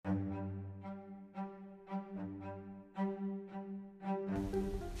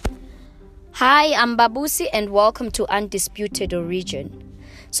Hi, I'm Babusi and welcome to Undisputed Origin.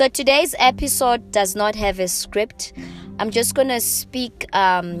 So today's episode does not have a script. I'm just going to speak,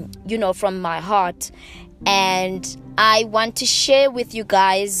 from my heart. And I want to share with you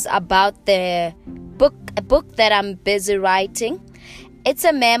guys about a book that I'm busy writing. It's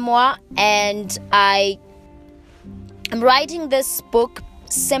a memoir, and I'm writing this book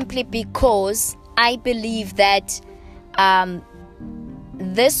simply because I believe that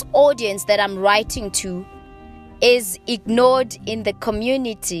this audience that I'm writing to is ignored in the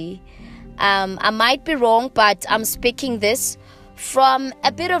community. I might be wrong, but I'm speaking this from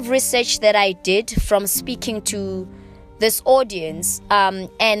a bit of research that I did from speaking to this audience.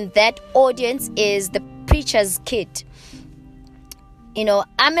 And that audience is the preacher's kid. You know,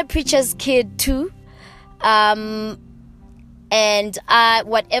 I'm a preacher's kid too. And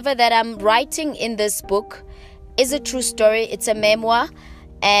whatever that I'm writing in this book is a true story. It's a memoir.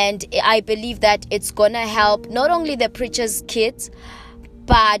 And I believe that it's going to help not only the preacher's kids,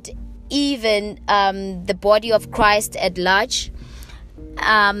 but even the body of Christ at large.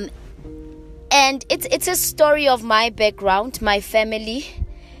 And it's a story of my background, my family,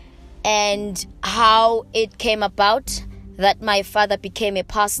 and how it came about that my father became a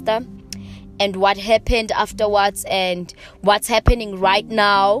pastor, and what happened afterwards, and what's happening right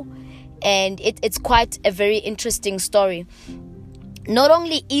now. And it's quite a very interesting story. Not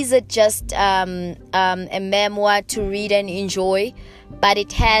only is it just a memoir to read and enjoy, but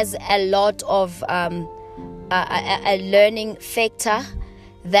it has a lot of a learning factor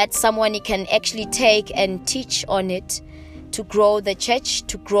that someone can actually take and teach on it to grow the church,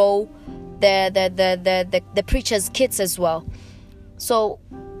 to grow the preacher's kids as well. So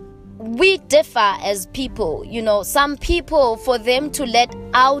we differ as people. You know, some people, for them to let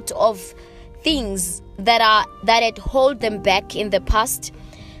out of things that had hold them back in the past,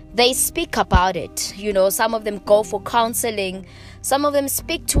 they speak about it. You know, some of them go for counseling, some of them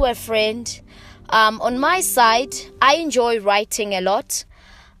speak to a friend. On my side, I enjoy writing a lot.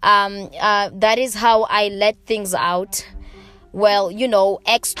 That is how I let things out. Well, you know,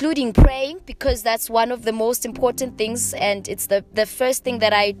 excluding praying, because that's one of the most important things, and it's the first thing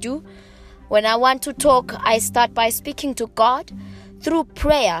that I do. When I want to talk, I start by speaking to God through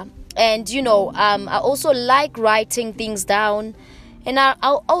prayer. And, you know, I also like writing things down, and I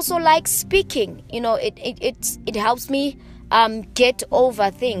also like speaking. You know, it helps me get over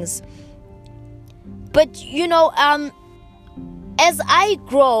things. But, you know, as I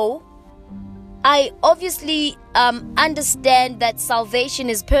grow, I obviously understand that salvation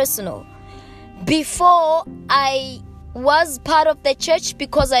is personal. Before, I was part of the church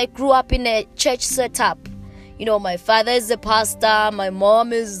because I grew up in a church setup. You know, my father is a pastor, my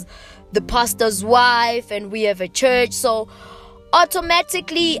mom is the pastor's wife, and we have a church. So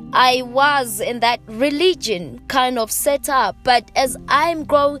automatically I was in that religion kind of setup. But as I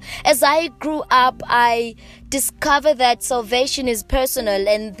grew up, I discovered that salvation is personal,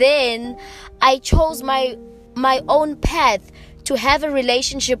 and then I chose my own path to have a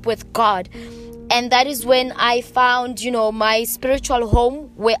relationship with God. And that is when I found, you know, my spiritual home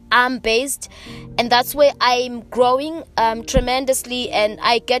where I'm based. And that's where I'm growing tremendously. And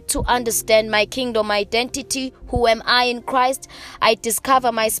I get to understand my kingdom identity. Who am I in Christ? I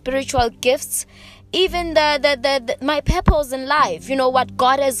discover my spiritual gifts. Even my purpose in life. You know, what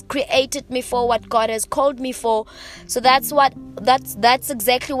God has created me for, what God has called me for. So that's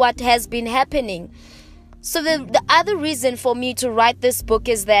exactly what has been happening. So the other reason for me to write this book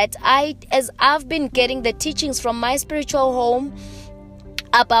is that as I've been getting the teachings from my spiritual home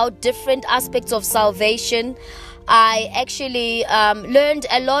about different aspects of salvation, I actually learned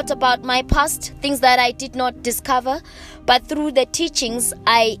a lot about my past, things that I did not discover. But through the teachings,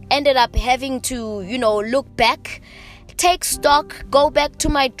 I ended up having to, you know, look back, take stock, go back to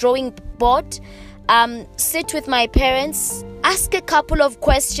my drawing board, sit with my parents, ask a couple of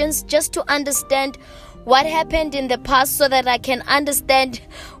questions just to understand what happened in the past, so that I can understand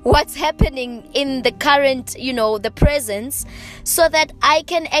what's happening in the current, you know, the present, so that I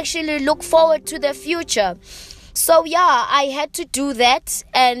can actually look forward to the future. So yeah, I had to do that,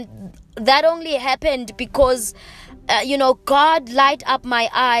 and that only happened because God light up my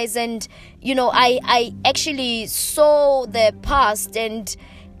eyes, and you know, I actually saw the past and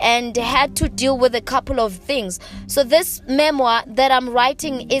had to deal with a couple of things. So this memoir that I'm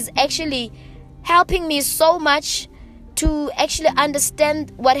writing is actually helping me so much to actually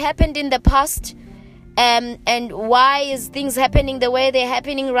understand what happened in the past, and why is things happening the way they're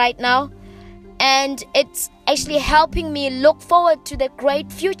happening right now. And it's actually helping me look forward to the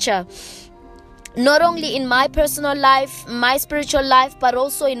great future. not only in my personal life, my spiritual life, but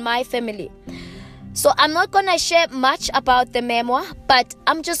also in my family. So I'm not going to share much about the memoir, but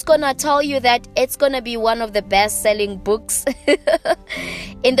I'm just going to tell you that it's going to be one of the best-selling books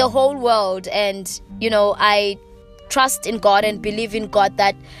in the whole world. And, I trust in God and believe in God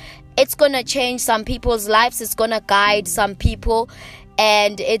that it's going to change some people's lives. It's going to guide some people.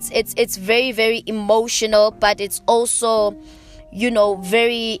 And it's very, very emotional, but it's also,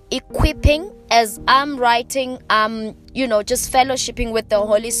 very equipping. As I'm writing, just fellowshipping with the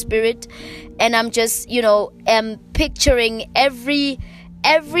Holy Spirit, and I'm just, picturing every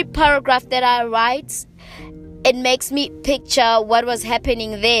paragraph that I write. It makes me picture what was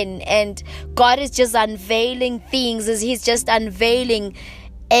happening then, and God is just unveiling things as He's just unveiling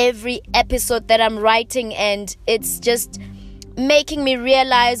every episode that I'm writing, and it's just making me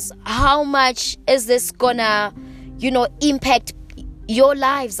realize how much is this gonna, impact your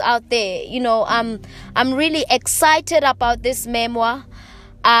lives out there. I'm really excited about this memoir.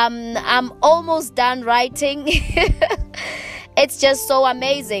 I'm almost done writing. It's just so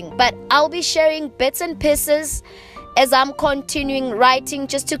amazing. But I'll be sharing bits and pieces as I'm continuing writing,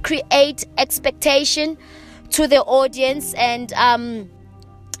 just to create expectation to the audience. And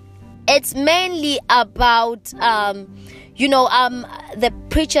it's mainly about the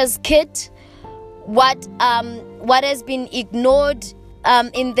preacher's kid, what has been ignored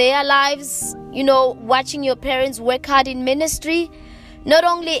in their lives, watching your parents work hard in ministry. Not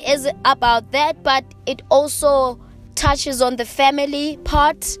only is it about that, but it also touches on the family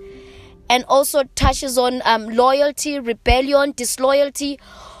part, and also touches on loyalty, rebellion, disloyalty,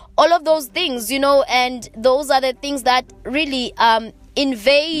 all of those things, and those are the things that really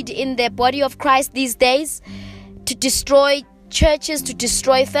invade in the body of Christ these days, to destroy churches, to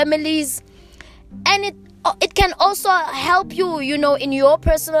destroy families. And it can also help you, in your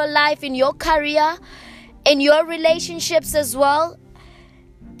personal life, in your career, in your relationships as well.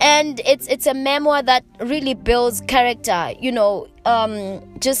 And it's a memoir that really builds character,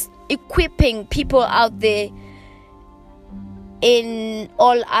 just equipping people out there in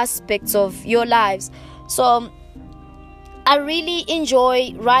all aspects of your lives. So I really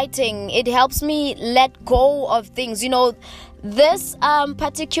enjoy writing. It helps me let go of things. This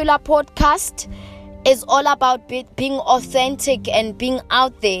particular podcast is all about being authentic and being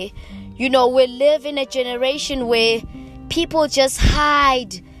out there. We live in a generation where people just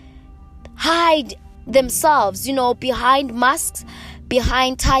hide themselves, behind masks,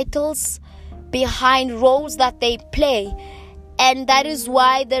 behind titles, behind roles that they play. And that is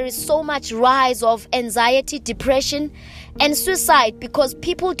why there is so much rise of anxiety, depression, and suicide, because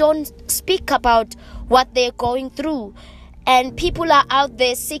people don't speak about what they're going through. And people are out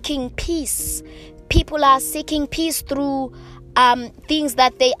there seeking peace. People are seeking peace through things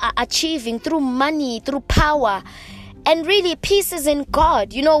that they are achieving, through money, through power. And really, peace is in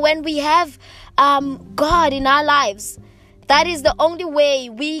God. When we have God in our lives, that is the only way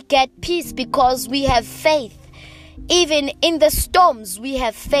we get peace, because we have faith. Even in the storms, we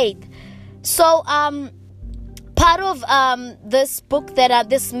have faith. So, part of this book,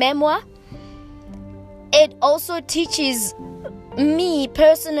 this memoir, it also teaches me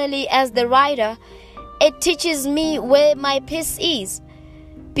personally as the writer. It teaches me where my peace is,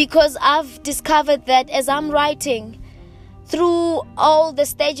 because I've discovered that as I'm writing through all the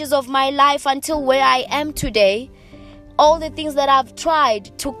stages of my life until where I am today, all the things that I've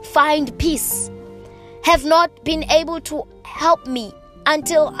tried to find peace have not been able to help me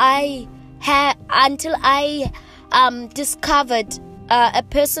until I discovered a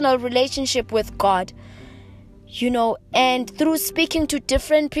personal relationship with God. And through speaking to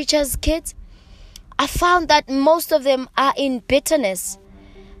different preachers' kids, I found that most of them are in bitterness.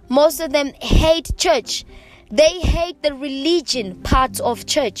 Most of them hate church. They hate the religion part of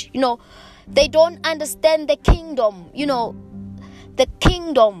church. They don't understand the kingdom. The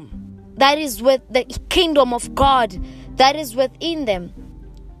kingdom that is with the kingdom of God that is within them.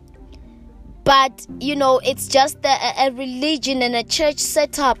 But, it's just a religion and a church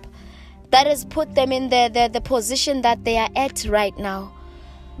setup that has put them in the position that they are at right now.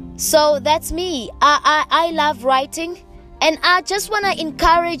 So that's me. I love writing, and I just want to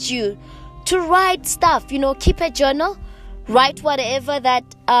encourage you to write stuff. Keep a journal, write whatever that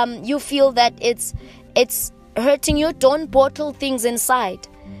you feel that it's hurting you. Don't bottle things inside.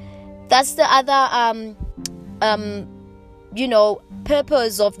 That's the other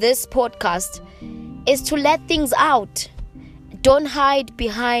purpose of this podcast, is to let things out. Don't hide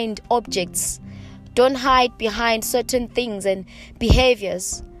behind objects. Don't hide behind certain things and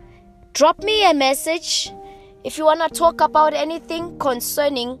behaviors. Drop me a message if you want to talk about anything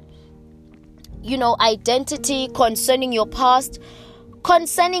concerning identity, concerning your past,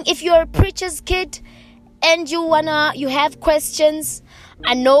 concerning if you're a preacher's kid and you have questions.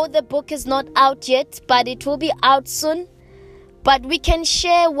 I know the book is not out yet, but it will be out soon. But we can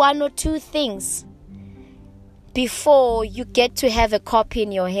share one or two things before you get to have a copy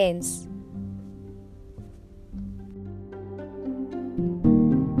in your hands.